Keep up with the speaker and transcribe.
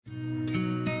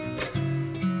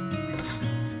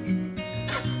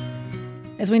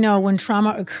As we know, when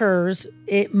trauma occurs,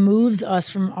 it moves us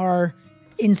from our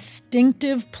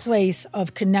instinctive place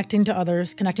of connecting to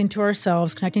others, connecting to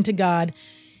ourselves, connecting to God,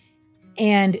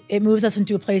 and it moves us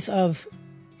into a place of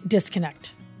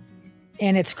disconnect.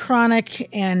 And it's chronic,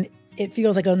 and it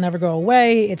feels like it'll never go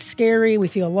away. It's scary. We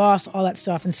feel lost, all that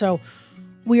stuff. And so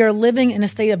we are living in a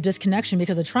state of disconnection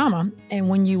because of trauma. And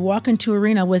when you walk into an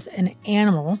arena with an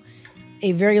animal,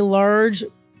 a very large,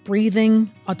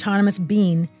 breathing, autonomous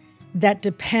being that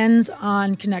depends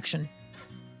on connection,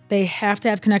 they have to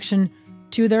have connection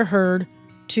to their herd,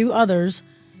 to others,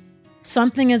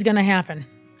 something is going to happen.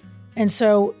 And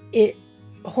so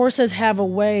horses have a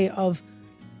way of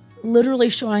literally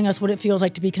showing us what it feels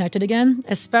like to be connected again,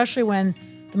 especially when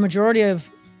the majority of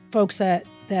folks that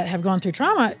have gone through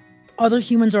trauma, other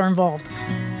humans are involved.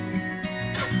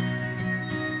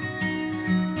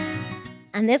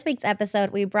 On this week's episode,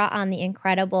 we brought on the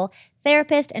incredible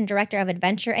therapist and director of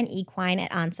adventure and equine at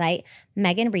Onsite,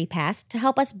 Megan Repass, to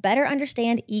help us better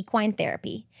understand equine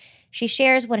therapy. She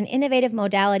shares what an innovative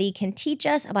modality can teach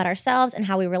us about ourselves and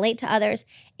how we relate to others,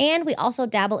 and we also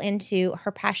dabble into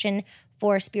her passion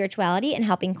for spirituality and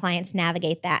helping clients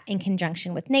navigate that in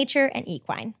conjunction with nature and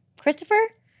equine. Christopher,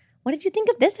 what did you think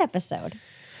of this episode?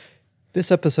 This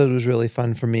episode was really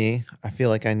fun for me. I feel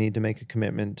like I need to make a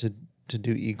commitment to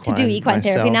do equine myself.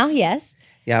 Therapy now, yes.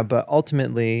 Yeah, but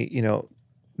ultimately,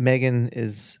 Megan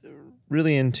is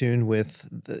really in tune with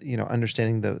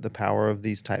understanding the power of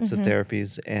these types of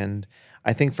therapies. And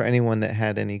I think for anyone that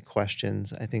had any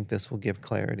questions, I think this will give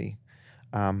clarity.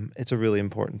 It's a really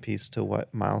important piece to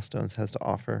what Milestones has to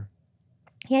offer.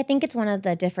 Yeah, I think it's one of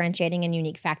the differentiating and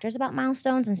unique factors about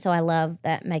Milestones. And so I love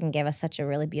that Megan gave us such a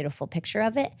really beautiful picture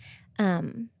of it.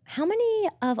 How many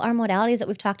of our modalities that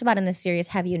we've talked about in this series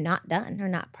have you not done or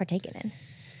not partaken in?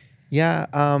 Yeah,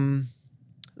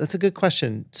 that's a good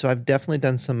question. So I've definitely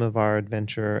done some of our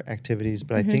adventure activities,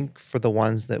 but I think for the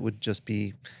ones that would just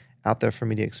be out there for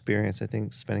me to experience, I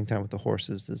think spending time with the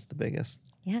horses is the biggest.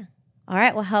 Yeah. All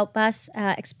right. Well, help us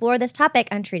explore this topic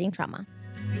on treating trauma.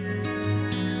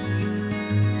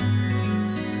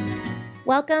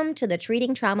 Welcome to the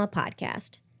Treating Trauma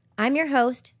Podcast. I'm your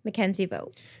host, Mackenzie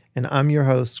Vogt. And I'm your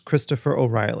host, Christopher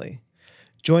O'Reilly.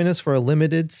 Join us for a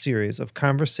limited series of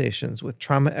conversations with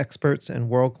trauma experts and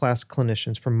world-class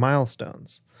clinicians from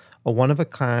Milestones, a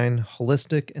one-of-a-kind,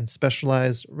 holistic, and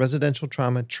specialized residential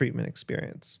trauma treatment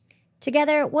experience.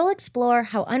 Together, we'll explore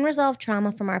how unresolved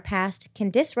trauma from our past can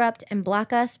disrupt and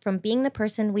block us from being the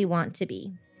person we want to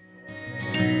be.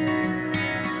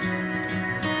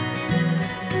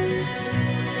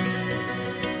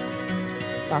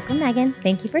 Welcome, Megan.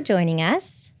 Thank you for joining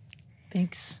us.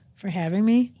 Thanks for having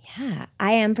me. Yeah,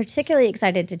 I am particularly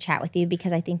excited to chat with you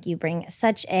because I think you bring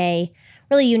such a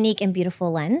really unique and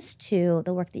beautiful lens to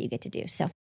the work that you get to do. So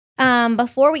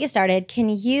before we get started, can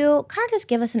you kind of just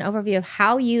give us an overview of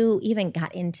how you even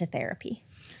got into therapy?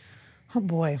 Oh,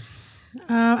 boy.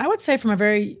 I would say from a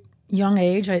very young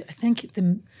age, I think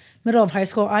the middle of high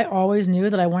school, I always knew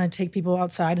that I wanted to take people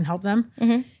outside and help them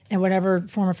in whatever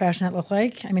form or fashion that looked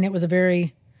like. I mean, it was a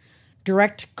very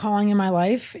direct calling in my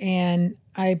life, and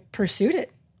I pursued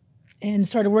it and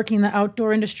started working in the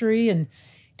outdoor industry and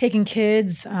taking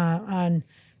kids on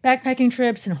backpacking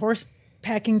trips and horse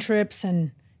packing trips and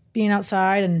being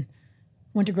outside, and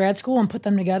went to grad school and put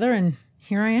them together, and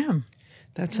here I am.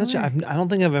 That's such I don't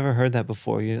think I've ever heard that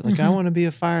before. You're like, I want to be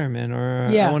a fireman, or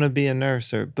I want to be a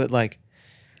nurse, but I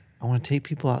want to take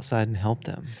people outside and help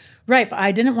them. Right, but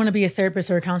I didn't want to be a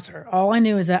therapist or a counselor. All I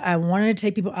knew is that I wanted to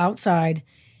take people outside,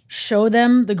 show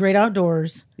them the great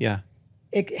outdoors. Yeah.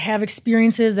 Have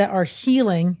experiences that are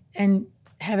healing and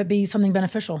have it be something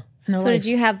beneficial in their life. So did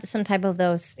you have some type of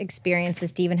those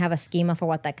experiences to even have a schema for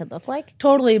what that could look like?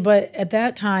 Totally, but at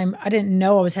that time, I didn't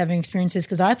know I was having experiences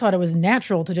because I thought it was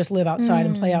natural to just live outside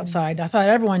and play outside. I thought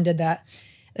everyone did that.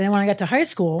 And then when I got to high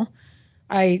school,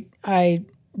 I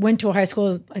went to a high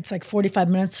school, it's like 45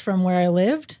 minutes from where I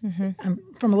lived. I'm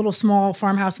from a little small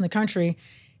farmhouse in the country.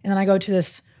 And then I go to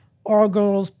this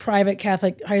all-girls private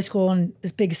Catholic high school in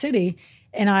this big city,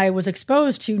 and I was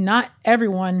exposed to not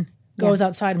everyone goes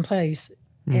outside and plays.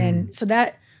 And so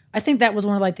I think that was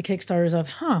one of the Kickstarters of,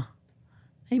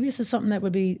 maybe this is something that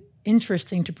would be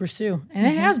interesting to pursue. And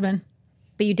it has been.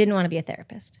 But you didn't want to be a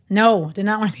therapist. No, did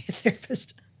not want to be a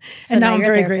therapist. So and now I'm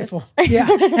you're a very therapist. grateful.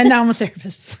 Yeah, and now I'm a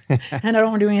therapist. And I don't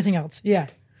want to do anything else. Yeah.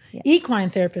 Equine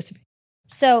therapist.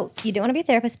 So you didn't want to be a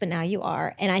therapist, but now you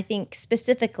are. And I think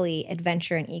specifically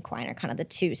adventure and equine are kind of the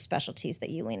two specialties that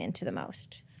you lean into the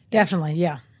most. Definitely,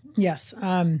 yeah. Yes.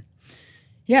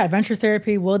 Adventure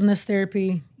therapy, wilderness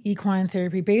therapy, equine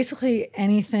therapy, basically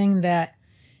anything that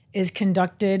is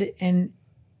conducted in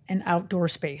an outdoor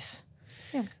space.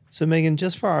 So Megan,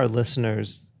 just for our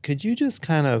listeners, could you just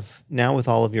kind of, now with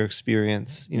all of your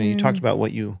experience, you talked about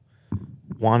what you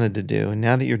wanted to do, and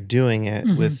now that you're doing it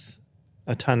with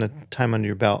a ton of time under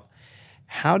your belt,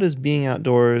 how does being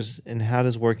outdoors and how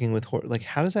does working with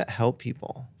how does that help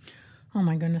people? Oh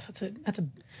my goodness, that's a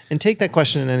And take that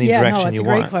question in any direction you want. it's a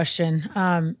great question.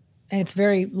 And it's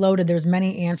very loaded. There's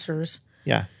many answers.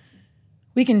 Yeah.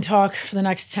 We can talk for the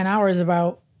next 10 hours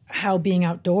about how being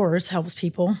outdoors helps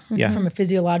people from a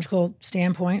physiological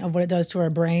standpoint of what it does to our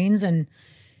brains and,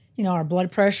 our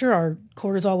blood pressure, our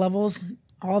cortisol levels,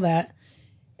 all that.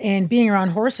 And being around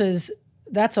horses,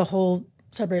 that's a whole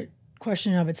separate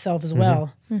question of itself as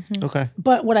well. Okay.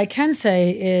 But what I can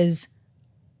say is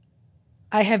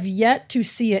I have yet to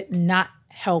see it not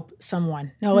help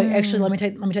someone. No, actually, let me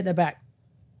take that back.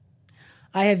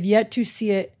 I have yet to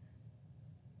see it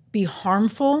be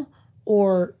harmful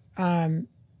or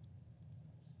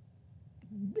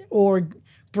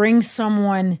bring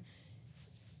someone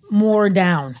more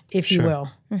down, if you will.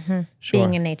 Sure.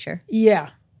 Being in nature. Yeah.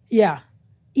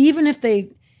 Even if they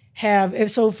have,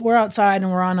 if we're outside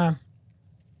and we're on an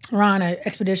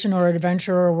expedition or an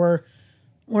adventure, or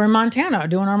we're in Montana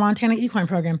doing our Montana Equine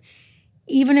program,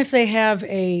 even if they have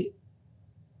a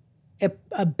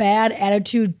bad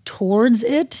attitude towards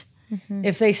it,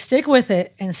 if they stick with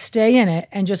it and stay in it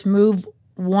and just move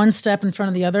one step in front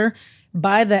of the other,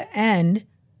 by the end,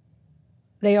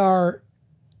 they are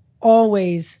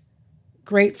always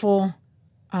grateful.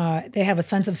 They have a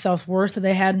sense of self-worth that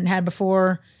they hadn't had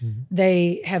before.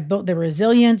 They have built their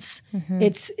resilience.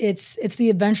 It's the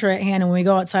adventure at hand. And when we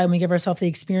go outside and we give ourselves the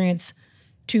experience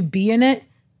to be in it,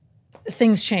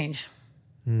 things change.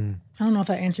 I don't know if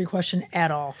that answered your question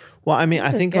at all. Well, I mean,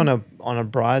 I think on a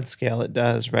broad scale it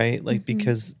does, right? Like,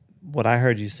 because what I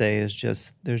heard you say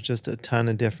is there's just a ton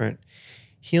of different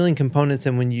healing components.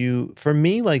 And for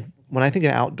me, like when I think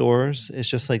of outdoors, it's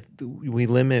just like we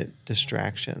limit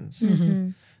distractions.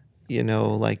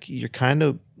 Like you're kind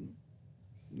of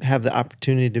have the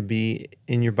opportunity to be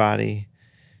in your body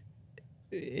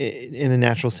in a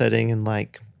natural setting, and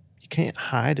like you can't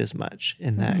hide as much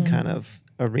in that kind of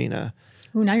arena.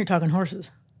 Ooh, now you're talking horses.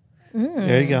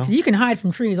 There you go. You can hide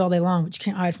from trees all day long, but you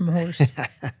can't hide from a horse.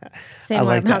 Say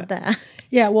more about that.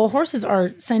 Yeah, well, horses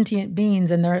are sentient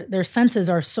beings, and their senses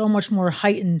are so much more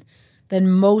heightened than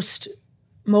most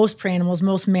prey animals,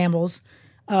 most mammals,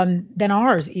 than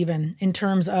ours even, in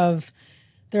terms of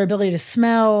their ability to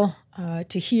smell,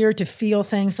 to hear, to feel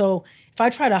things. So if I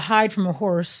try to hide from a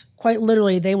horse, quite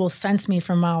literally, they will sense me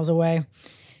from miles away.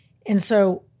 And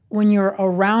so when you're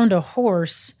around a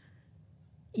horse,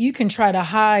 you can try to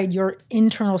hide your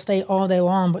internal state all day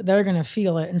long, but they're going to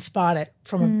feel it and spot it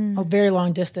from a very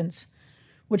long distance,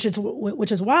 which is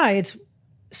why it's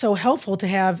so helpful to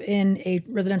have in a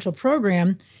residential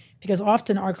program, because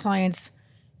often our clients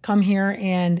come here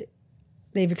and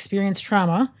they've experienced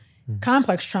trauma,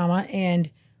 complex trauma,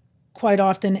 and quite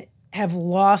often have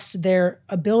lost their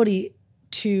ability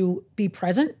to be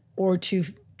present or to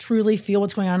truly feel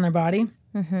what's going on in their body.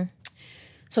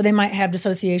 So they might have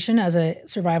dissociation as a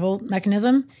survival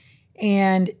mechanism.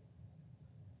 And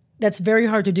that's very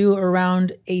hard to do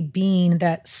around a being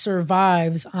that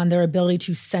survives on their ability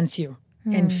to sense you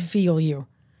and feel you.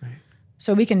 Right.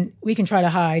 So we can try to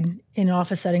hide in an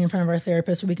office setting in front of our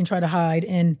therapist, or we can try to hide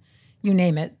in, you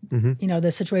name it.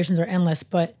 The situations are endless,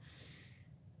 but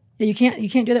you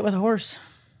can't do that with a horse.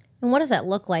 And what does that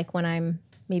look like when I'm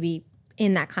maybe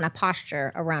in that kind of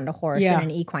posture around a horse in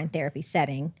an equine therapy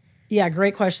setting? Yeah,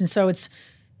 great question. So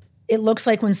it looks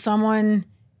like when someone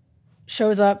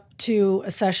shows up to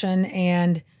a session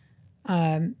and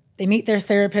they meet their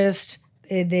therapist,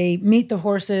 they meet the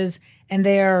horses, and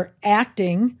they're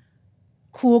acting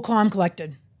cool, calm,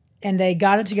 collected. And they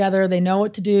got it together. They know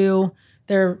what to do.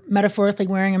 They're metaphorically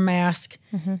wearing a mask.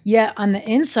 Yet on the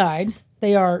inside,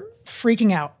 they are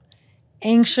freaking out,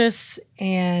 anxious,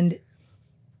 and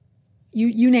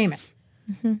you name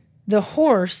it. The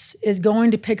horse is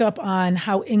going to pick up on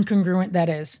how incongruent that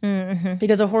is,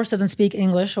 because a horse doesn't speak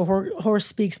English. A horse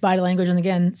speaks body language and,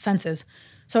 again, senses.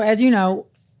 So as you know,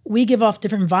 we give off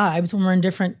different vibes when we're in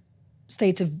different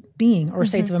states of being or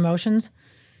states of emotions.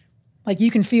 Like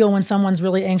you can feel when someone's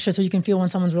really anxious, or you can feel when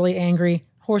someone's really angry.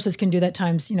 Horses can do that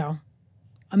times,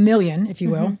 1,000,000, if you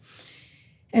will.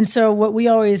 And so what we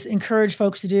always encourage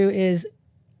folks to do is,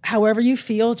 however you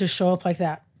feel, just show up like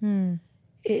that.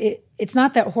 It's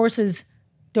not that horses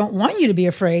don't want you to be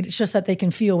afraid. It's just that they can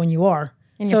feel when you are.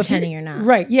 And you're pretending you're not.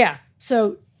 Right, yeah.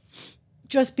 So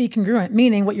just be congruent,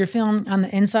 meaning what you're feeling on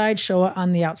the inside, show it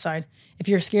on the outside. If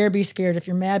you're scared, be scared. If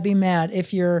you're mad, be mad.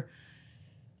 If you're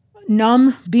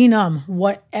be numb,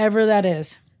 whatever that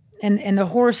is. And the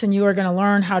horse and you are going to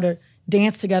learn how to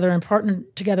dance together and partner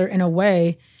together in a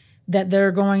way that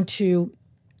they're going to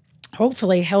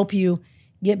hopefully help you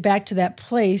get back to that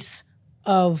place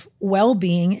of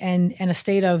well-being and a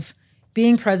state of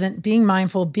being present, being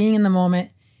mindful, being in the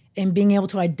moment, and being able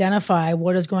to identify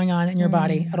what is going on in your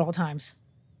body at all times.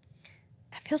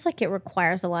 It feels like it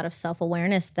requires a lot of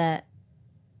self-awareness that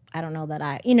I don't know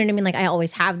that you know what I mean? Like I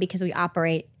always have, because we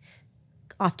operate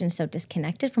often so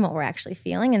disconnected from what we're actually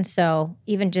feeling. And so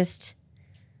even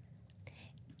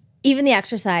the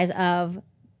exercise of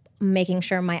making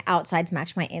sure my outsides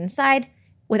match my inside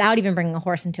without even bringing a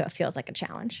horse into it feels like a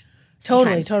challenge.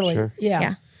 Totally. Sure.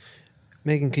 Yeah.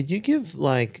 Megan, could you give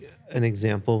like an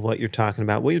example of what you're talking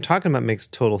about? What you're talking about makes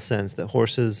total sense, that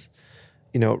horses,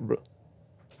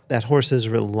 horses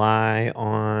rely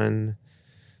on,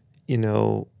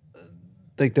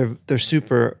 like they're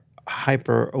super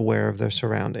hyper aware of their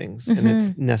surroundings, and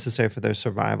it's necessary for their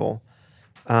survival.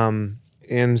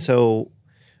 And so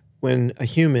when a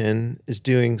human is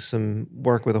doing some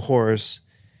work with a horse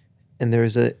and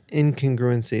there's an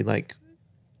incongruency, like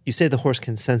you say the horse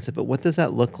can sense it, but what does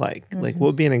that look like? Like what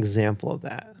would be an example of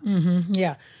that?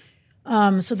 Yeah.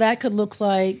 So that could look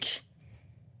like,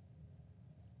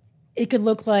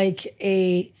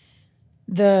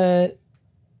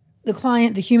 the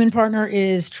client, the human partner,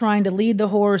 is trying to lead the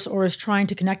horse or is trying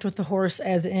to connect with the horse,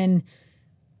 as in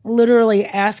literally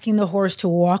asking the horse to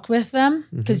walk with them,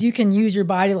 because you can use your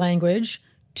body language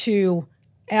to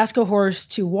ask a horse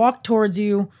to walk towards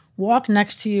you, walk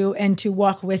next to you, and to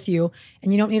walk with you.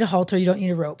 And you don't need a halter, you don't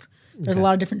need a rope. There's a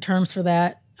lot of different terms for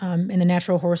that in the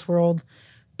natural horse world.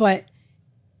 But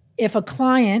if a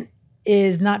client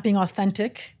is not being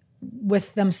authentic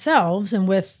with themselves and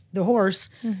with the horse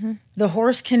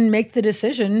can make the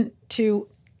decision to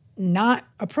not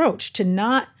approach, to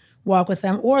not walk with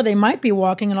them, or they might be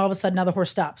walking and all of a sudden now the horse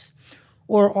stops,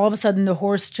 or all of a sudden the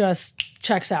horse just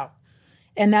checks out.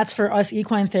 And that's for us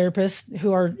equine therapists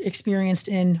who are experienced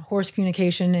in horse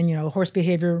communication and horse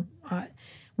behavior.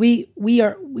 We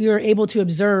are able to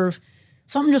observe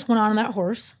something just went on in that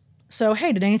horse. So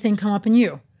hey, did anything come up in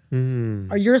you?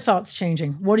 Are your thoughts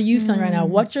changing? What are you feeling right now?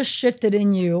 What just shifted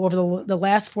in you over the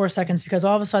last 4 seconds? Because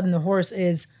all of a sudden the horse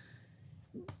is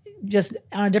just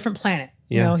on a different planet.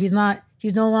 Yeah.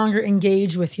 He's no longer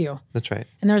engaged with you. That's right.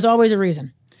 And there's always a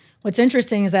reason. What's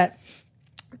interesting is that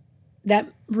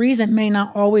reason may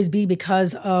not always be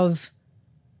because of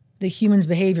the human's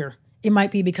behavior. It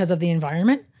might be because of the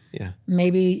environment. Yeah.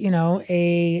 Maybe,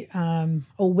 a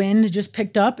wind just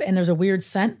picked up and there's a weird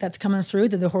scent that's coming through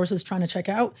that the horse is trying to check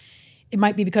out. It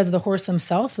might be because of the horse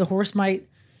themselves. The horse might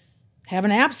have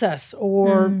an abscess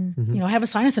or, have a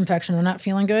sinus infection. They're not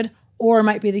feeling good. Or it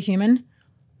might be the human,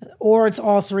 or it's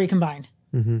all three combined.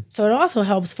 So it also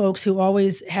helps folks who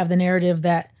always have the narrative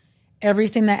that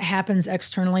everything that happens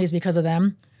externally is because of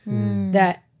them,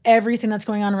 that everything that's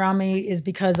going on around me is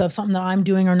because of something that I'm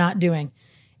doing or not doing.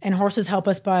 And horses help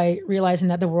us by realizing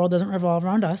that the world doesn't revolve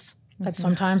around us, that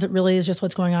sometimes it really is just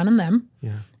what's going on in them.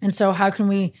 Yeah. And so how can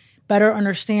we better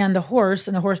understand the horse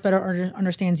and the horse better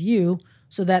understands you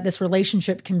so that this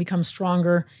relationship can become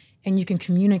stronger and you can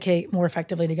communicate more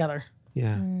effectively together?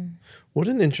 Yeah. What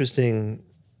an interesting,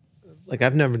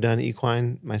 I've never done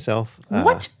equine myself.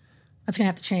 What? That's going to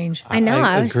have to change. I know.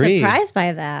 I was agree. surprised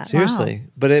by that. Seriously.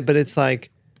 Wow. But it's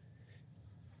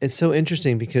it's so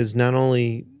interesting because not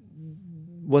only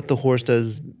what the horse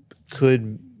does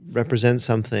could represent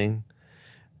something,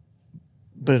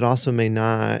 but it also may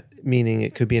not, meaning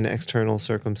it could be an external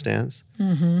circumstance.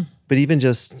 But even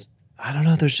just, I don't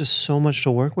know, there's just so much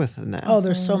to work with in that. Oh,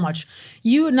 there's so much.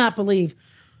 You would not believe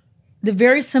the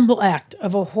very simple act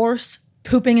of a horse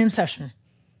pooping in session.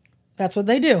 That's what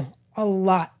they do a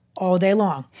lot, all day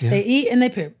long. Yeah. They eat and they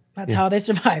poop. That's how they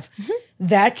survive.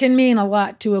 That can mean a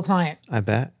lot to a client. I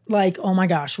bet. Like, oh my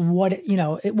gosh, what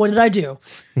did I do?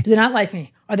 Do they not like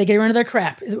me? Are they getting rid of their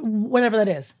crap? Whatever that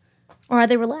is. Or are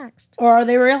they relaxed?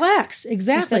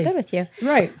 Exactly. I feel good with you.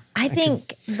 Right. I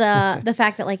think the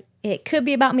fact that it could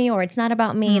be about me or it's not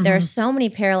about me, there are so many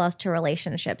parallels to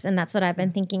relationships. And that's what I've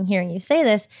been thinking hearing you say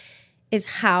this, is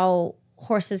how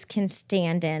horses can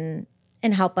stand in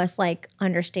and help us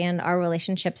understand our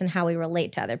relationships and how we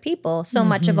relate to other people. So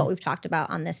much of what we've talked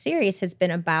about on this series has been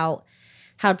about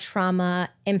how trauma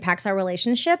impacts our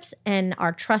relationships and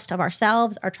our trust of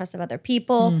ourselves, our trust of other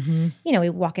people. We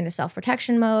walk into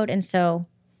self-protection mode. And so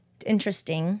it's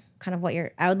interesting kind of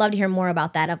I would love to hear more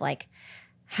about that, of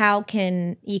how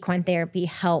can equine therapy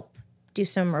help do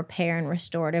some repair and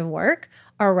restorative work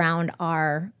around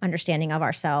our understanding of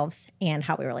ourselves and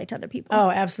how we relate to other people. Oh,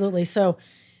 absolutely. So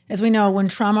as we know, when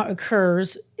trauma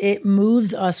occurs, it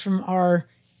moves us from our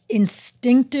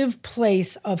instinctive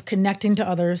place of connecting to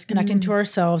others, connecting to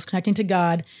ourselves, connecting to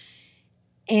God,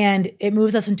 and it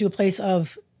moves us into a place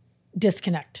of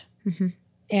disconnect.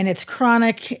 And it's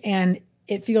chronic, and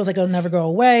it feels like it'll never go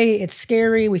away. It's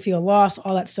scary. We feel lost,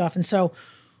 all that stuff. And so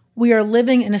we are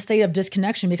living in a state of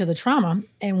disconnection because of trauma.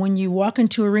 And when you walk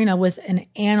into an arena with an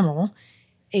animal,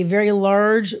 a very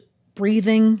large,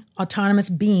 breathing, autonomous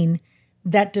being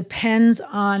that depends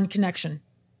on connection,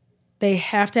 they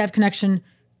have to have connection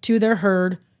to their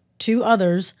herd, to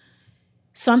others,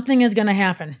 something is going to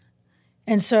happen.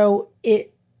 And so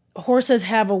horses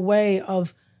have a way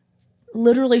of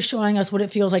literally showing us what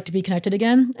it feels like to be connected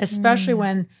again, especially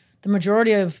when the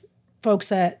majority of folks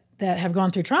that have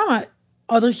gone through trauma,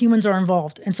 other humans are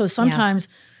involved. And so sometimes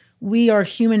we are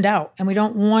humaned out and we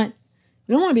don't want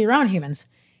to be around humans.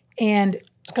 And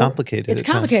it's complicated. It's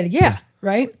complicated, yeah,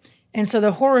 right? And so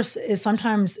the horse is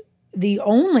sometimes the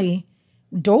only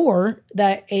door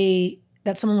that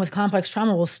someone with complex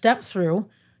trauma will step through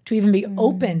to even be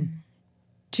open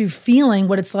to feeling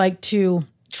what it's like to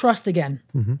trust again,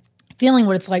 feeling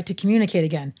what it's like to communicate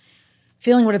again,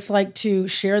 feeling what it's like to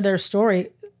share their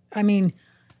story. I mean,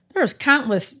 there's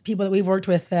countless people that we've worked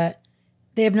with that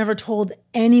they have never told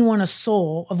anyone a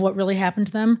soul of what really happened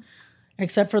to them,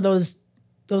 except for those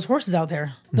horses out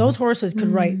there. Those horses could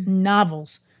write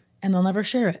novels and they'll never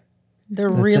share it. They're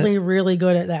really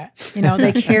good at that. You know,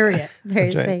 they carry it. Very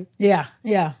right. safe.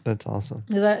 Yeah. That's awesome.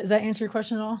 Does that answer your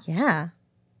question at all? Yeah.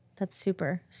 That's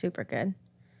super, super good.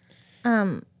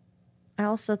 I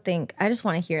also think, I just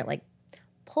want to hear, like,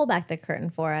 pull back the curtain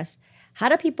for us. How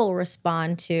do people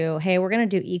respond to, hey, we're going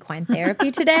to do equine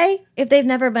therapy today, if they've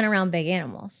never been around big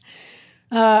animals?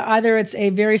 Either it's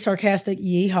a very sarcastic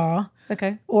yeehaw.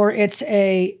 Okay. Or it's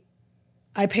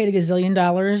I paid $1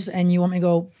 gazillion and you want me to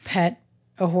go pet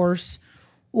a horse,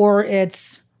 or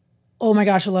it's, oh my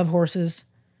gosh, I love horses,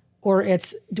 or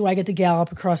it's, do I get to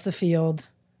gallop across the field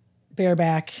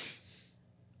bareback,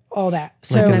 all that.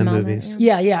 So like in the movies.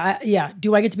 Yeah.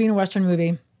 Do I get to be in a Western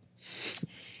movie?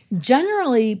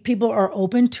 Generally, people are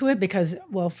open to it because,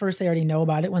 well, first they already know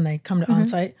about it when they come to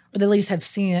onsite, or they at least have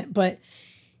seen it. But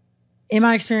in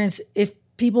my experience, if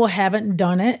people haven't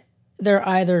done it, they're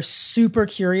either super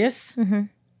curious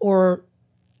or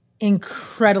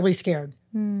incredibly scared.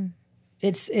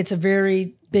 It's a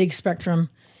very big spectrum.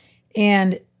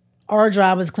 And our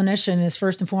job as clinician is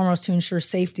first and foremost to ensure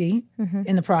safety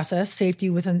in the process, safety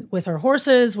with our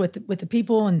horses, with the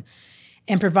people, and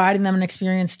providing them an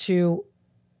experience to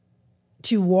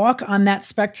walk on that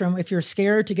spectrum if you're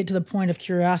scared, to get to the point of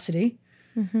curiosity.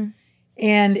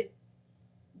 And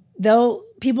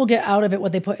people get out of it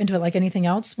what they put into it, like anything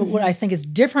else. But what I think is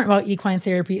different about equine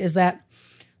therapy is that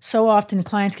so often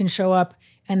clients can show up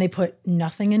and they put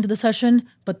nothing into the session,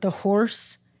 but the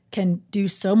horse can do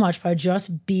so much by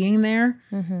just being there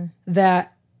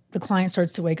that the client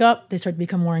starts to wake up, they start to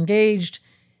become more engaged,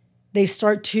 they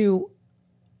start to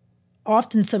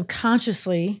often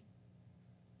subconsciously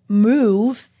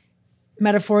move,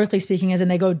 metaphorically speaking, as in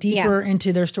they go deeper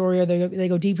into their story, or they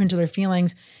go deeper into their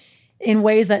feelings in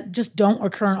ways that just don't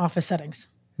occur in office settings.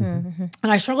 And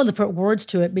I struggle to put words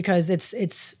to it because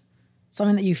it's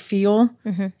something that you feel,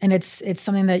 and it's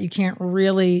something that you can't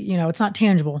really, it's not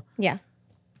tangible. Yeah.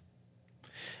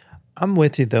 I'm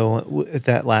with you, though, at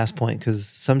that last point, because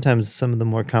sometimes some of the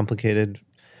more complicated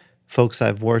folks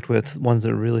I've worked with, ones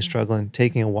that are really struggling,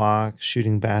 taking a walk,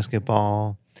 shooting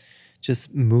basketball,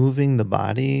 just moving the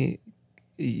body,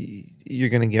 you're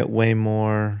going to get way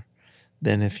more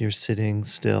than if you're sitting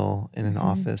still in an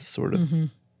office sort of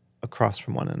across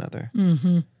from one another.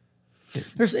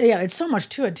 It's so much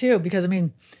to it, too, because, I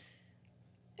mean,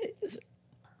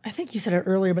 I think you said it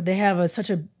earlier, but they have such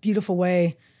a beautiful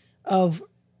way of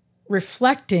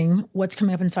reflecting what's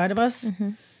coming up inside of us.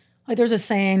 Like there's a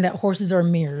saying that horses are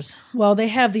mirrors. Well, they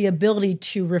have the ability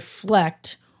to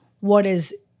reflect what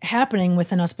is happening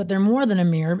within us, but they're more than a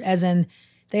mirror, as in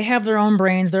they have their own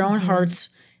brains, their own hearts.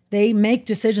 They make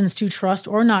decisions to trust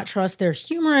or not trust. They're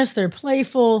humorous, they're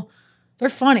playful, they're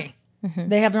funny.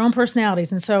 They have their own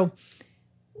personalities. And so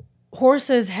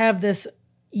horses have this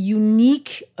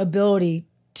unique ability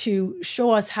to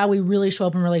show us how we really show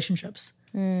up in relationships.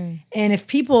 And if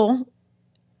people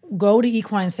go to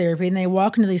equine therapy and they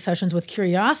walk into these sessions with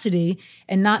curiosity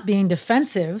and not being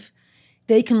defensive,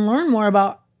 they can learn more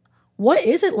about what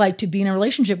is it like to be in a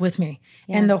relationship with me.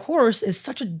 And the horse is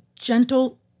such a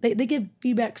gentle, they give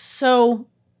feedback so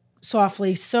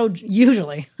softly, so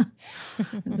usually.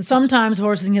 Sometimes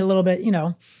horses can get a little bit,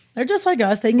 they're just like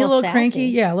us. They can get a little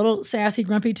cranky, a little sassy,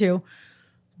 grumpy too.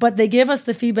 but they give us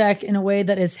the feedback in a way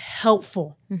that is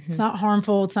helpful. It's not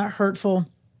harmful. It's not hurtful.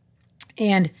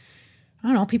 And I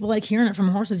don't know, people like hearing it from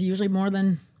horses usually more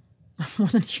than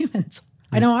humans.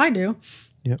 I know I do.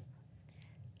 Yep.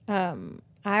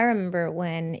 I remember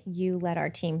when you led our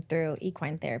team through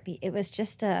equine therapy. It was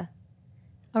just a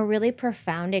really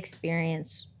profound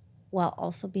experience while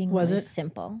also being really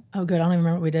simple. Oh, good. I don't even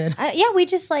remember what we did. We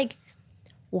just like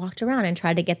walked around and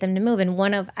tried to get them to move. And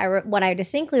what I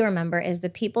distinctly remember is the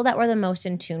people that were the most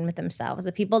in tune with themselves,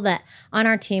 the people that on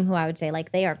our team who I would say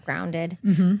like they are grounded.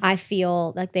 I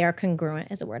feel like they are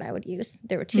congruent is a word I would use.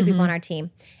 There were two people on our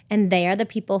team, and they are the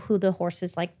people who the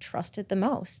horses like trusted the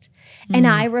most. And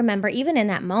I remember even in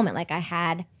that moment, like I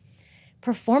had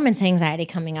performance anxiety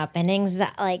coming up and I was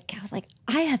like,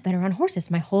 I have been around horses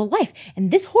my whole life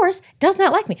and this horse does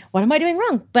not like me. What am I doing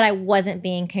wrong? But I wasn't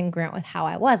being congruent with how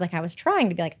I was. Like I was trying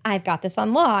to be like, I've got this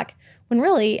on lock, when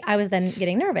really I was then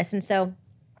getting nervous. And so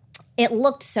it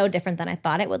looked so different than I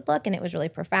thought it would look, and it was really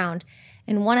profound.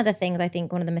 And one of the things I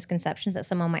think, one of the misconceptions that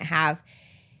someone might have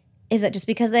is that just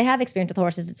because they have experience with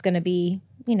horses, it's going to be,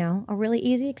 a really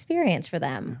easy experience for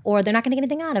them, or they're not going to get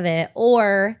anything out of it.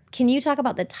 Or can you talk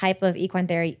about the type of equine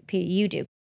therapy you do?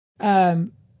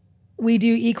 We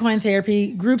do equine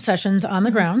therapy group sessions on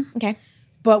the ground. Okay.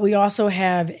 But we also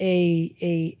have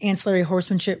a ancillary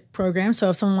horsemanship program.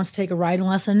 So if someone wants to take a riding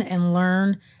lesson and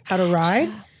learn how to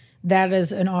ride, that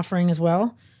is an offering as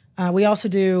well. We also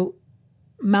do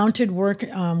mounted work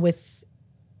with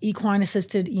equine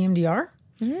assisted EMDR,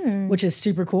 which is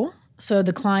super cool. So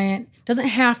the client doesn't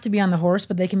have to be on the horse,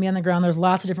 but they can be on the ground. There's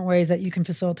lots of different ways that you can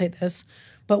facilitate this.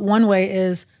 But one way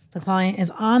is the client is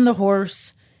on the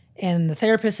horse and the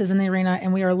therapist is in the arena,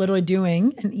 and we are literally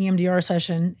doing an EMDR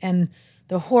session, and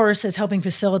the horse is helping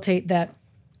facilitate that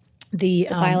the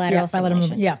bilateral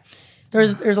movement. Yeah,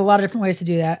 there's a lot of different ways to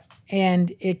do that,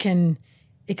 and it can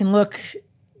look,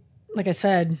 like I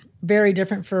said, very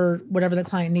different for whatever the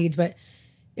client needs, but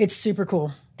it's super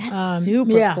cool. That's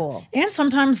super cool. And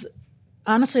sometimes,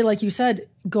 honestly, like you said,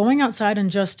 going outside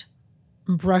and just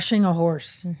brushing a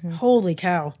horse. Holy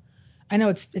cow! I know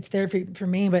it's therapy for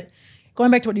me, but going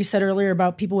back to what you said earlier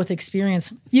about people with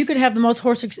experience, you could have the most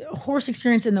horse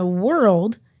experience in the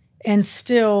world and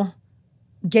still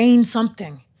gain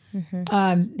something.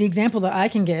 The example that I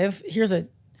can give, here's a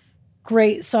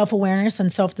great self-awareness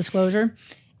and self-disclosure,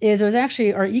 is it was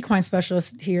actually our equine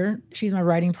specialist here. She's my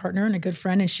riding partner and a good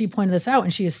friend, and she pointed this out,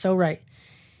 and she is so right.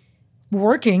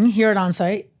 Working here at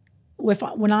Onsite,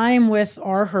 when I am with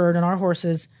our herd and our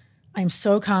horses, I'm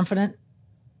so confident.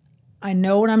 I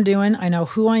know what I'm doing. I know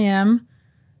who I am.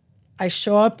 I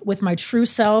show up with my true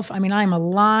self. I mean, I'm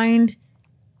aligned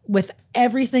with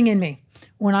everything in me.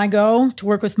 When I go to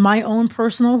work with my own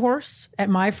personal horse at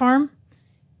my farm,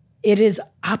 it is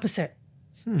opposite.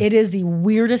 It is the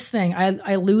weirdest thing.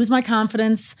 I lose my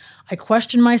confidence. I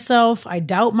question myself. I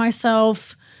doubt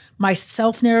myself. My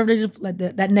self-narrative,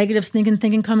 that negative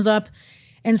thinking comes up.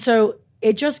 And so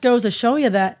it just goes to show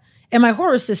you that, and my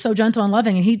horse is so gentle and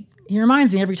loving, and he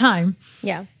reminds me every time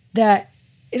that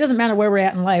it doesn't matter where we're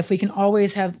at in life. We can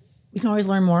always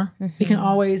learn more. We can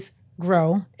always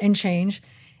grow and change.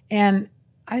 And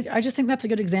I just think that's a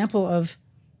good example of,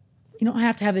 you don't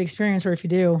have to have the experience, or if you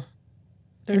do,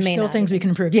 there's still things we can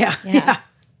improve. Yeah.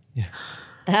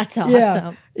 That's awesome.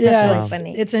 Yeah. That's really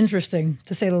funny. It's interesting,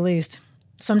 to say the least.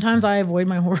 Sometimes I avoid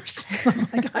my horse. I'm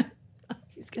like, God,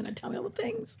 he's going to tell me all the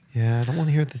things. Yeah, I don't want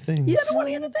to hear the things. Yeah, I don't want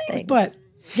to hear the things. But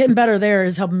getting better there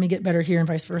is helping me get better here, and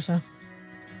vice versa.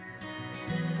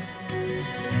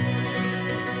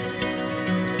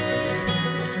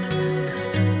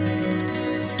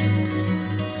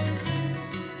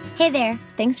 Hey there.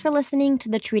 Thanks for listening to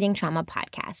the Treating Trauma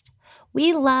podcast.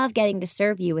 We love getting to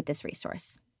serve you with this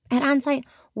resource. At Onsite,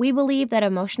 we believe that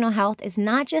emotional health is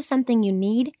not just something you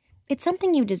need, it's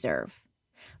something you deserve.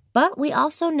 But we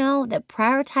also know that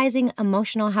prioritizing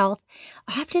emotional health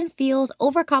often feels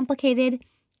overcomplicated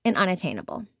and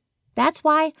unattainable. That's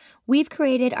why we've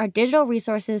created our digital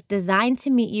resources designed to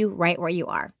meet you right where you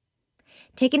are.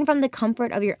 Taken from the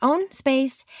comfort of your own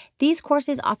space, these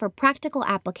courses offer practical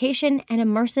application and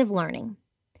immersive learning.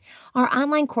 Our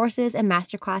online courses and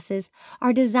masterclasses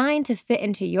are designed to fit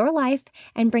into your life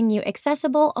and bring you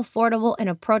accessible, affordable, and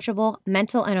approachable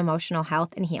mental and emotional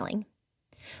health and healing.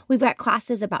 We've got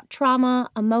classes about trauma,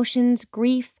 emotions,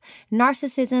 grief,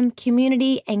 narcissism,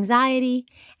 community, anxiety,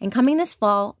 and coming this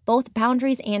fall, both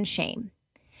boundaries and shame.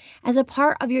 As a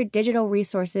part of your digital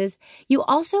resources, you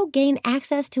also gain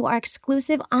access to our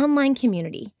exclusive online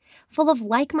community, full of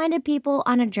like-minded people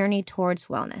on a journey towards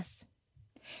wellness.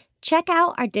 Check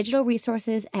out our digital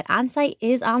resources at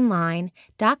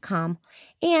onsiteisonline.com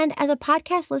And as a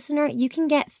podcast listener, you can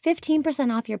get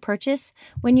 15% off your purchase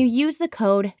when you use the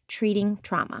code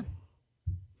TREATINGTRAUMA.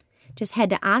 Just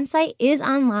head to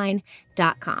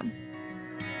onsiteisonline.com.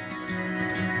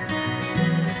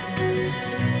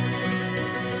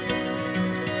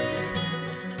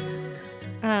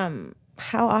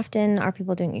 How often are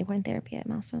people doing equine therapy at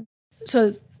Milestone?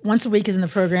 So once a week is in the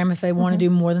program. If they want to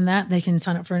do more than that, they can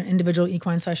sign up for an individual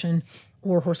equine session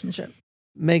or horsemanship.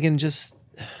 Megan,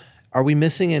 are we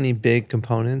missing any big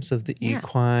components of the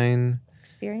equine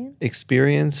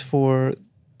experience for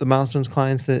the Milestones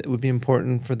clients that would be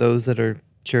important for those that are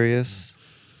curious,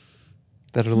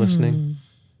 that are listening?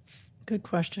 Good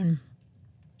question.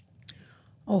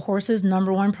 A horse's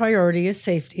number one priority is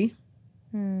safety.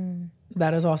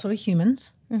 That is also a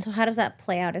human's. And so how does that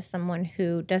play out as someone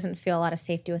who doesn't feel a lot of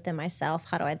safety within myself?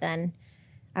 How do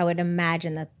I would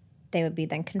imagine that they would be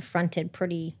then confronted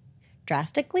pretty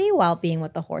drastically while being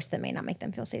with the horse that may not make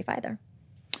them feel safe either.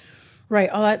 Right.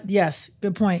 Yes,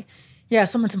 good point. Yeah,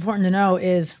 something that's important to know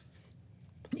is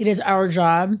it is our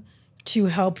job to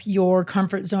help your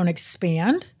comfort zone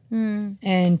expand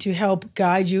and to help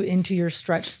guide you into your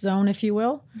stretch zone, if you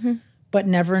will, but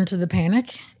never into the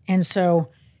panic. And so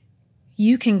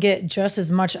you can get just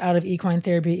as much out of equine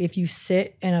therapy if you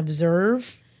sit and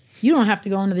observe. You don't have to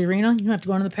go into the arena. You don't have to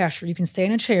go into the pasture. You can stay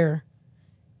in a chair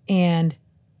and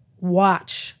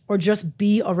watch or just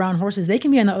be around horses. They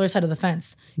can be on the other side of the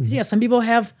fence. Because, yeah, some people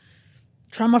have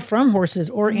trauma from horses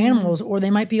or animals, or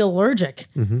they might be allergic.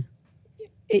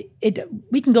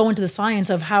 We can go into the science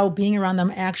of how being around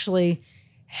them actually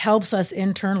helps us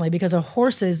internally, because a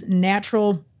horse's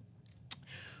natural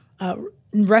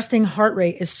resting heart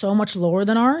rate is so much lower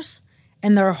than ours,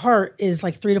 and their heart is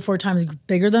like 3 to 4 times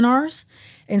bigger than ours.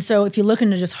 And so if you look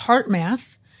into just heart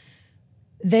math,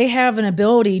 they have an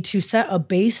ability to set a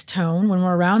base tone when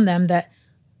we're around them that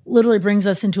literally brings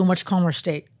us into a much calmer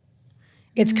state.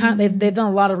 It's kind of, they've done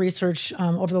a lot of research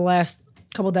over the last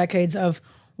couple decades of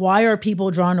why are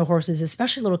people drawn to horses,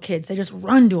 especially little kids. They just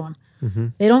run to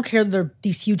them. They don't care that they're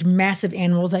these huge, massive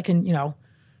animals that can,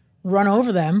 run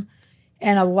over them.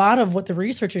 And a lot of what the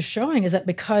research is showing is that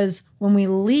because when we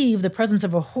leave the presence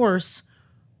of a horse,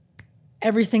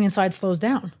 everything inside slows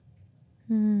down,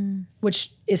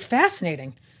 which is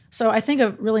fascinating. So I think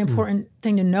a really important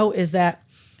thing to note is that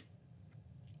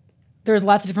there's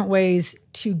lots of different ways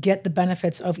to get the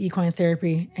benefits of equine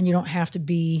therapy, and you don't have to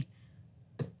be,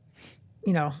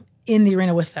 in the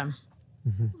arena with them,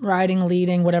 riding,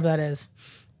 leading, whatever that is.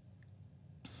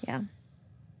 Yeah.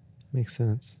 Makes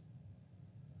sense.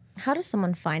 How does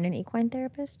someone find an equine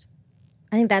therapist?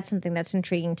 I think that's something that's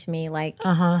intriguing to me. Like,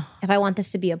 if I want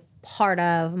this to be a part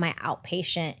of my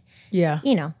outpatient,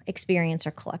 experience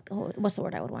or what's the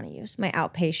word I would want to use? My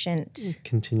outpatient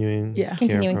continuing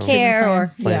care,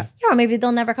 or or maybe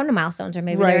they'll never come to Milestones, or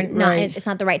maybe they're not. It's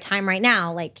not the right time right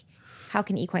now. Like, how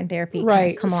can equine therapy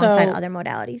kind of come alongside other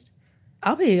modalities?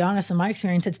 I'll be honest, in my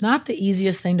experience, it's not the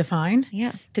easiest thing to find.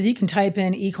 Yeah. Because you can type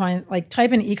in equine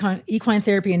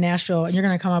therapy in Nashville, and you're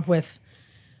going to come up with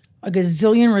a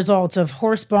gazillion results of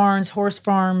horse barns, horse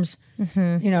farms,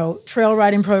 trail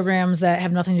riding programs that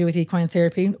have nothing to do with equine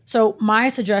therapy. So my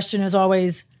suggestion is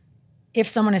always, if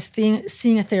someone is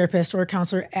seeing a therapist or a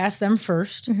counselor, ask them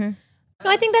first. No,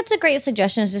 I think that's a great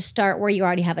suggestion, is to start where you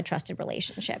already have a trusted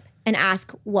relationship and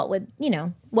ask what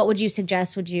would you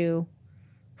suggest?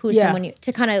 Who's someone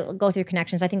to kind of go through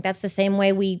connections. I think that's the same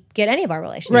way we get any of our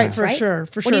relationships, right? For sure.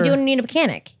 What do you do when you need a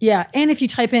mechanic? Yeah, and if you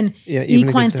type in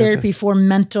equine therapy for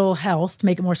mental health, to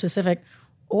make it more specific,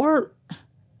 or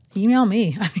email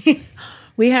me. I mean,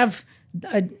 we have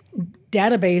a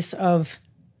database of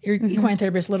equine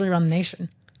therapists literally around the nation.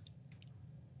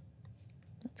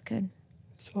 That's good.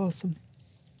 That's awesome.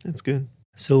 That's good.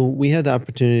 So we had the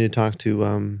opportunity to talk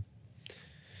to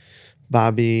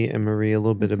Bobby and Marie a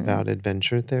little bit about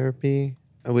adventure therapy,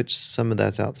 which some of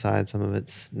that's outside, some of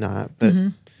it's not. But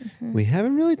we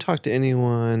haven't really talked to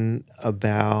anyone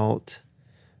about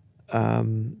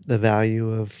the value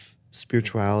of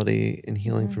spirituality and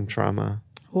healing from trauma.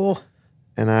 Oh.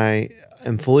 And I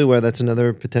am fully aware that's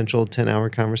another potential 10-hour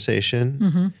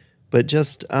conversation. But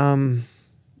just, man,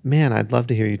 I'd love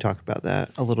to hear you talk about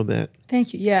that a little bit.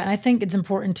 Thank you. Yeah, and I think it's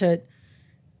important to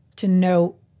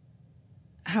note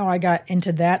how I got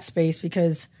into that space,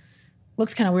 because it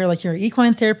looks kind of weird, like you're an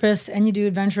equine therapist and you do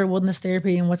adventure wilderness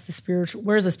therapy, and where's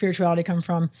the spirituality come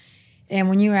from? And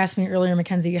when you asked me earlier,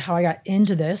 Mackenzie, how I got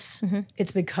into this,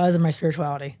 it's because of my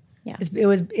spirituality. Yeah.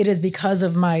 It is because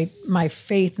of my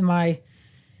faith and my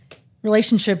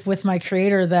relationship with my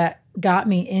Creator that got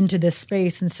me into this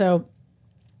space. And so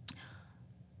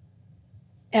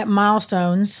at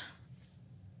Milestones,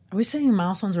 Are we saying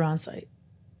milestones or on-site?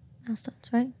 Milestones,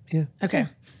 right? Yeah. Okay.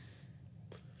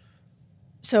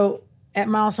 So at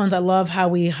milestones, I love how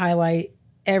we highlight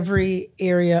every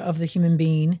area of the human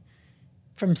being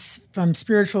from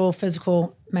spiritual,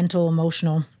 physical, mental,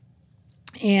 emotional.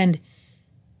 And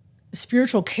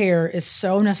spiritual care is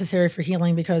so necessary for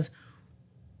healing because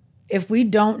if we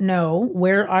don't know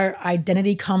where our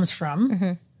identity comes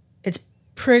from, it's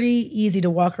pretty easy to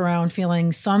walk around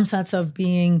feeling some sense of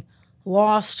being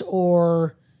lost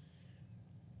or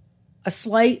a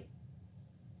slight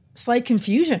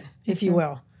confusion, if you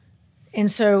will. And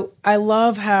so I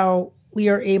love how we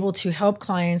are able to help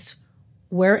clients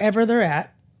wherever they're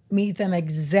at, meet them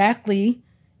exactly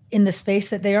in the space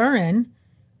that they are in,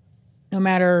 no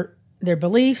matter their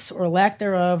beliefs or lack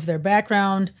thereof, their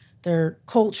background, their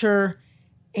culture,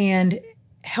 and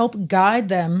help guide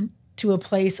them to a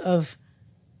place of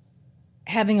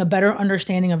having a better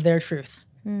understanding of their truth,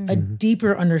 a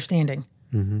deeper understanding,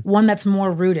 one that's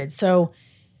more rooted. So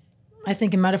I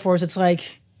think in metaphors, it's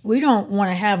like we don't want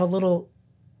to have a little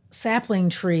sapling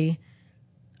tree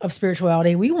of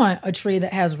spirituality. We want a tree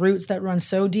that has roots that run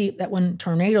so deep that when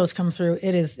tornadoes come through,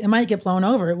 it might get blown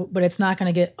over, but it's not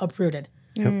going to get uprooted.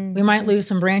 Yep. We might lose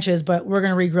some branches, but we're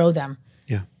going to regrow them.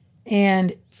 Yeah.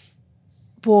 And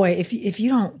boy, if you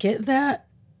don't get that,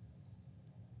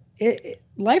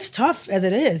 life's tough as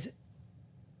it is.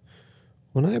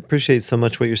 Well, I appreciate so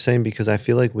much what you're saying because I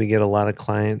feel like we get a lot of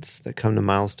clients that come to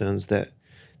milestones that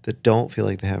don't feel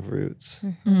like they have roots,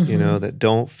 that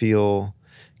don't feel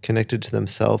connected to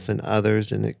themselves and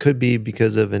others. And it could be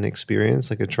because of an experience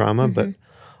like a trauma, but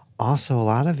also a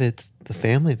lot of it's the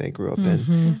family they grew up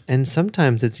in. And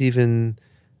sometimes it's even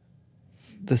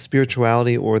the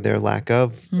spirituality or their lack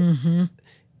of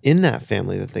in that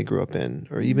family that they grew up in,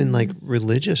 or even like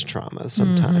religious trauma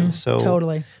sometimes. So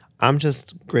Totally. I'm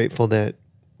just grateful that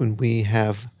when we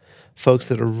have folks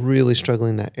that are really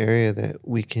struggling in that area, that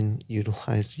we can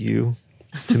utilize you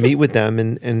to meet with them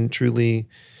and truly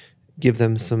give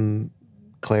them some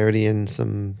clarity and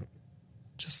some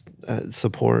just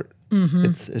support.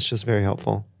 It's just very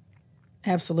helpful.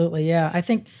 Absolutely. Yeah. I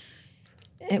think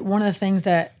one of the things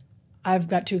that I've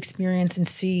got to experience and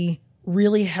see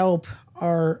really help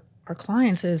our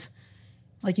clients is,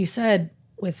 like you said,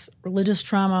 with religious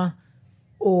trauma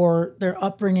or their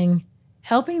upbringing,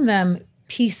 helping them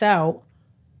piece out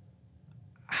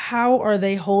how are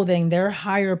they holding their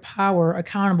higher power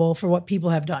accountable for what people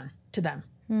have done to them.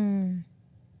 And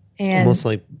almost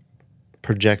like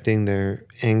projecting their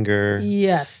anger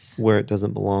yes, where it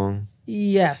doesn't belong.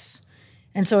 Yes.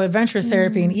 And so adventure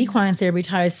therapy and equine therapy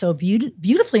ties so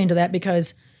beautifully into that,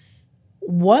 because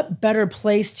what better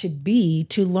place to be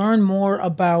to learn more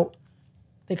about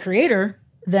the creator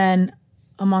than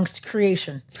amongst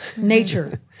creation,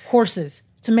 nature, horses.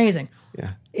 It's amazing.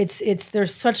 Yeah.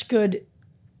 There's such good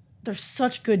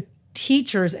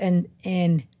teachers and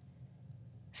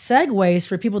segues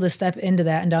for people to step into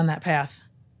that and down that path.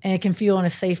 And it can feel in a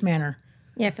safe manner.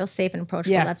 Yeah, it feels safe and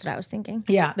approachable. Yeah. That's what I was thinking.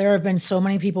 Yeah, there have been so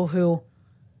many people who,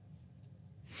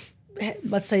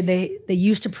 let's say they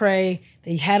used to pray,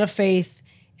 they had a faith,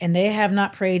 and they have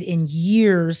not prayed in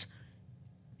years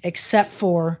except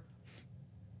for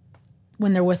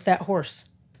when they're with that horse.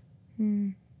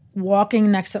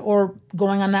 Walking next to, or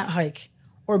going on that hike,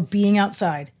 or being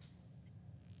outside.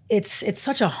 It's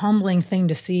such a humbling thing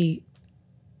to see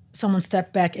someone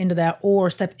step back into that or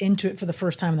step into it for the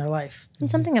first time in their life.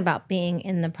 And something about being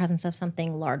in the presence of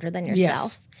something larger than yourself.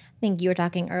 Yes. I think you were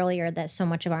talking earlier that so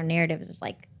much of our narratives is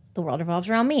like the world revolves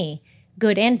around me,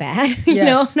 good and bad,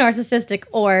 Yes. narcissistic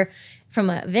or from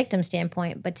a victim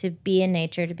standpoint. But to be in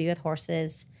nature, to be with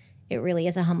horses, it really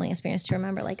is a humbling experience to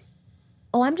remember like,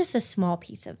 oh, I'm just a small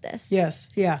piece of this. Yes.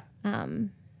 Yeah.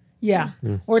 Yeah.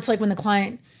 Or it's like when the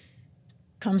client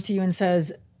comes to you and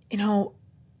says,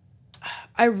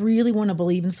 I really want to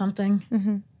believe in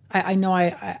something. I know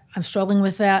I'm struggling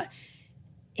with that.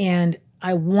 And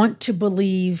I want to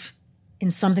believe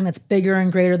in something that's bigger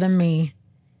and greater than me.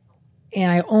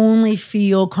 And I only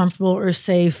feel comfortable or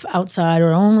safe outside,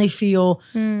 or I feel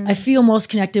most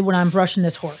connected when I'm brushing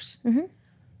this horse.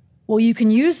 Well, you can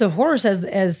use the horse as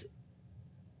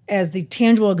the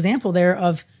tangible example there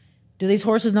of, do these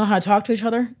horses know how to talk to each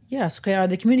other? Yes. Okay. Are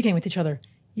they communicating with each other?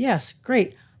 Yes.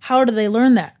 Great. How do they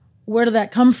learn that? Where did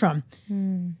that come from?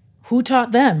 Who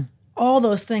taught them? All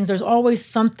those things. There's always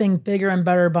something bigger and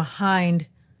better behind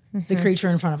the creature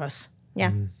in front of us.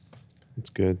 Yeah. It's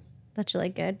good. That's really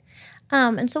good.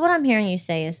 And so what I'm hearing you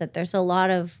say is that there's a lot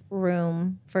of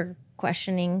room for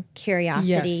questioning,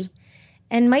 curiosity, Yes.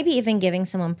 and maybe even giving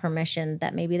someone permission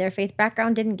that maybe their faith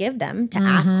background didn't give them to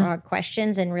ask hard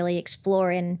questions and really explore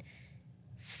and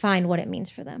find what it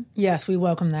means for them. Yes, we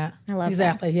welcome that. I love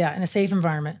exactly. Yeah, in a safe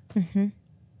environment.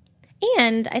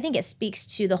 And I think it speaks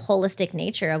to the holistic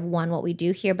nature of what we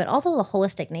do here, but also the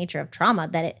holistic nature of trauma,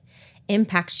 that it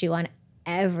impacts you on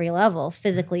every level,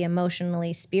 physically,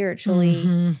 emotionally,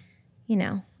 spiritually. You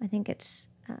know, I think it's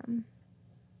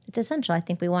essential. I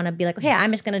think we want to be like, okay, I'm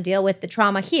just going to deal with the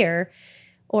trauma here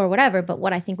or whatever. But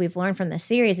what I think we've learned from this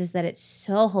series is that it's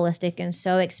so holistic and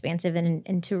so expansive,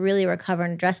 and to really recover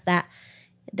and address that,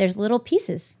 there's little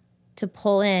pieces to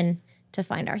pull in to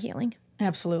find our healing.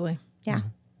 Absolutely. Yeah.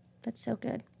 That's so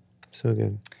good. So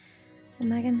good. Well,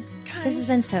 Megan, this has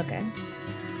been so good.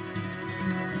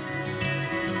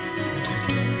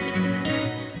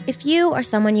 If you or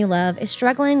someone you love is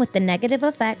struggling with the negative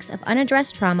effects of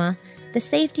unaddressed trauma, the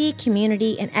safety,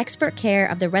 community, and expert care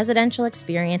of the residential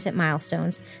experience at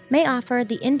Milestones may offer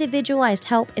the individualized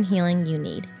help and healing you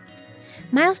need.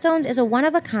 Milestones is a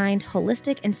one-of-a-kind,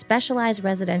 holistic, and specialized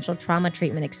residential trauma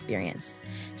treatment experience,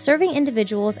 serving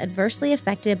individuals adversely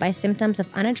affected by symptoms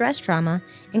of unaddressed trauma,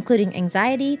 including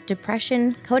anxiety,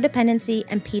 depression, codependency,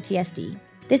 and PTSD.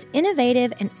 This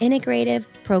innovative and integrative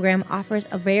program offers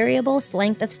a variable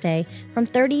length of stay from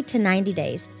 30 to 90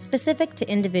 days, specific to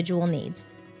individual needs.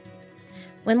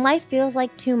 When life feels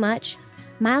like too much,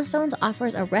 Milestones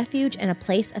offers a refuge and a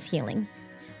place of healing.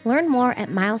 Learn more at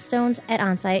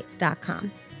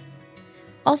milestones@onsite.com.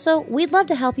 Also, we'd love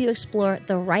to help you explore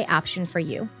the right option for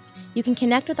you. You can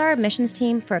connect with our admissions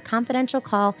team for a confidential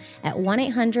call at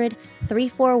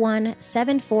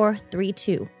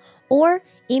 1-800-341-7432 or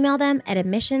email them at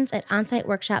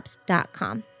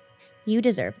admissions@onsiteworkshops.com. You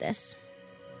deserve this.